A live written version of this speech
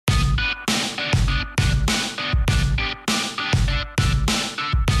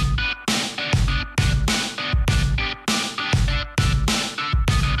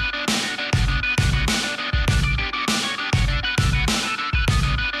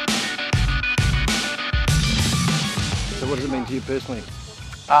what does it mean to you personally?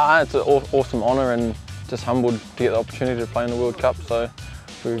 It's an awesome honour and just humbled to get the opportunity to play in the World Cup, so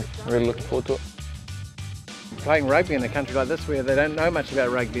we're really looking forward to it. Playing rugby in a country like this where they don't know much about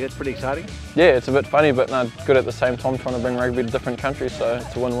rugby, that's pretty exciting. Yeah, it's a bit funny but good at the same time, trying to bring rugby to different countries, so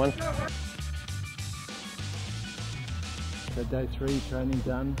it's a win-win. So day 3, training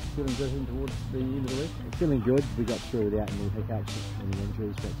done, feeling good heading towards the end of the week? Feeling good. We got through without any hiccups, any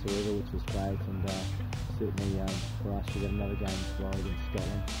injuries whatsoever, which was great, and certainly for us we got another game tomorrow against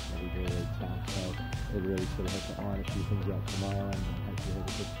Scotland. That'll be very, very tough, so we'll really sort of have to iron a few things out tomorrow and hopefully have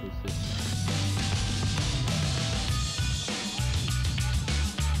a good pre-season.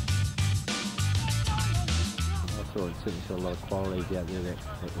 Certainly saw a lot of qualities out there that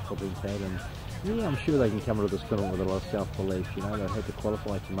the Philippines had, and yeah, I'm sure they can come into this tournament with a lot of self-belief. You know, they had to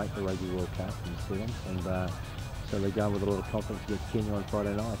qualify to make the Rugby World Cup in seventh, and so they're going with a lot of confidence against Kenya on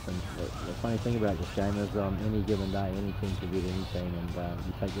Friday night. And the funny thing about this game is on any given day, any team can beat any team, and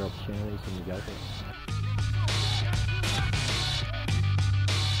you take your opportunities and you go for it.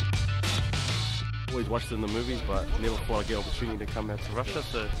 Always watched it in the movies, but never thought I'd get an opportunity to come out to Russia,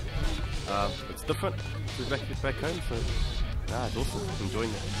 so it's different to back home, so it's awesome, enjoying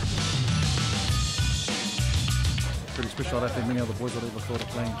it. Pretty special. I don't think many other boys would ever thought of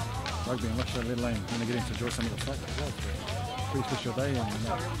playing rugby in Russia, let alone getting to enjoy some of the sights as well. So, pretty special day, and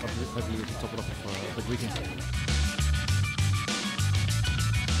hopefully we can top it up for a big weekend.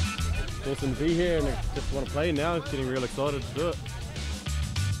 It's awesome to be here, and I just want to play now. Getting real excited to do it.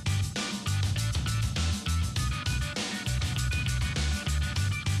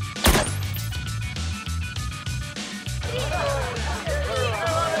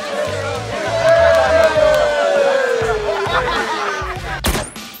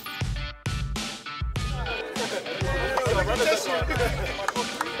 Run this one.